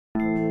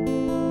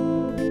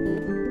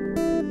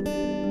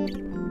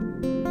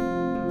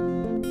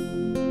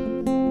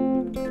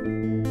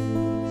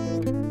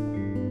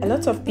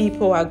lot of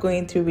people are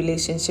going through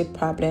relationship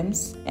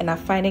problems and are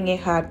finding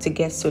it hard to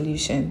get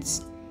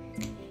solutions.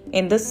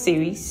 In this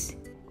series,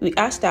 we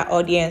asked our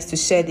audience to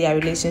share their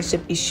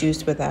relationship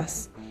issues with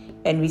us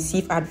and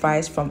receive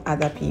advice from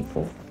other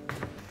people.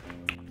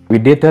 We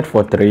dated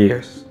for 3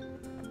 years.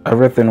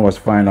 Everything was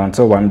fine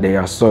until one day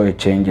I saw a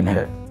change in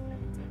her.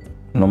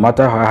 No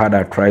matter how hard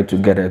I tried to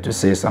get her to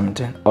say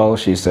something, all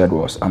she said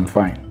was, "I'm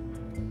fine.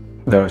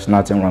 There is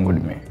nothing wrong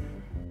with me."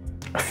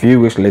 A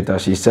few weeks later,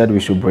 she said we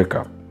should break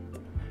up.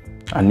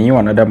 I knew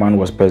another man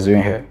was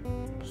pursuing her,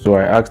 so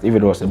I asked if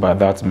it was about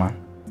that man.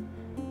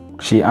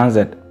 She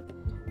answered,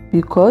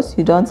 "Because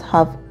you don't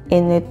have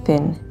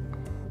anything,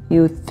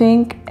 you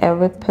think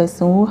every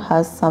person who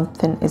has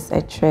something is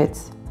a threat.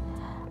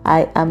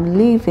 I am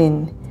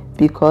leaving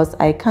because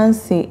I can't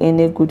see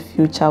any good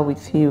future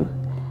with you.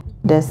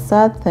 The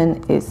sad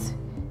thing is,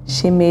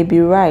 she may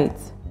be right.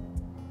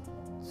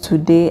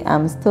 Today,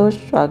 I'm still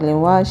struggling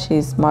while she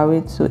is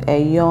married to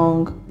a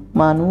young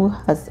man who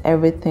has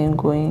everything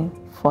going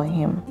for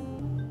him."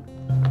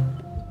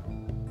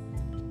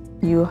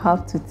 You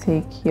have to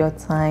take your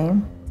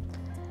time,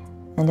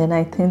 and then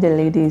I think the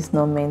lady is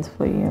not meant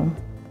for you.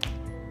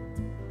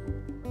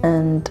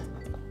 And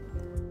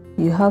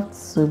you have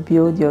to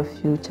build your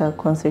future,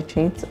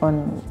 concentrate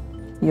on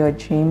your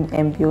dream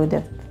and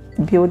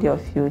build your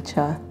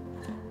future.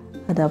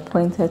 At the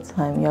appointed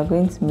time, you're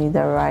going to meet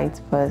the right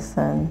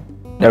person.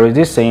 There is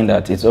this saying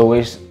that it's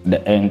always the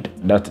end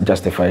that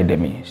justifies the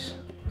means.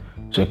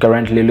 So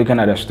currently, looking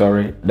at the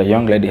story, the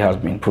young lady has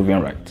been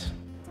proven right.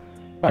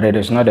 But it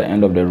is not the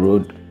end of the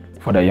road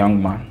for the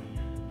young man.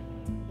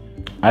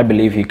 I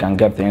believe he can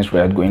get things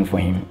right going for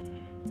him.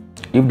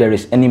 If there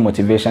is any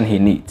motivation he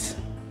needs,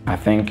 I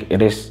think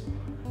it is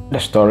the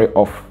story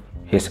of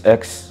his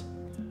ex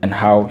and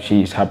how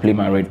she is happily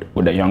married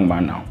with a young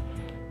man now.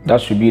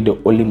 That should be the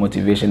only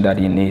motivation that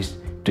he needs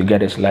to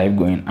get his life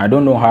going. I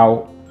don't know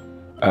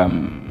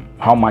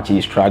how much he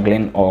is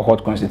struggling or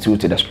what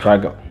constitutes the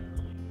struggle,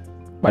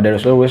 but there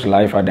is always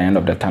life at the end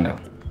of the tunnel.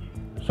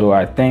 So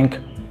I think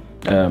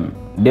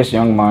this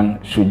young man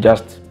should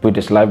just put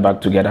his life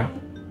back together.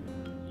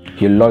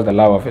 He lost the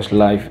love of his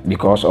life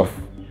because of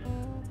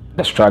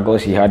the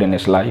struggles he had in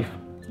his life.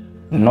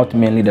 Not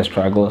mainly the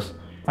struggles,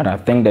 but I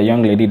think the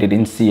young lady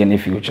didn't see any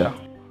future.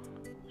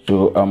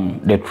 So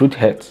the truth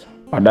hurts,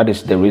 but that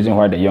is the reason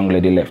why the young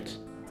lady left.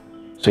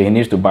 So he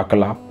needs to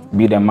buckle up,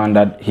 be the man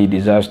that he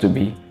deserves to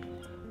be.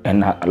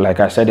 And like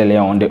I said earlier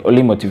on, the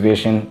only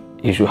motivation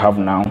he should have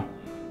now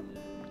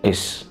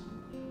is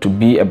to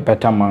be a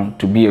better man,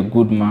 to be a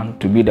good man,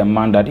 to be the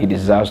man that he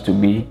deserves to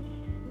be.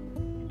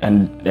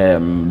 And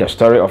the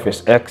story of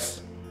his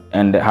ex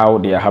and how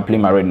they are happily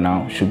married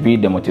now should be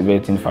the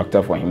motivating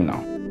factor for him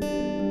now.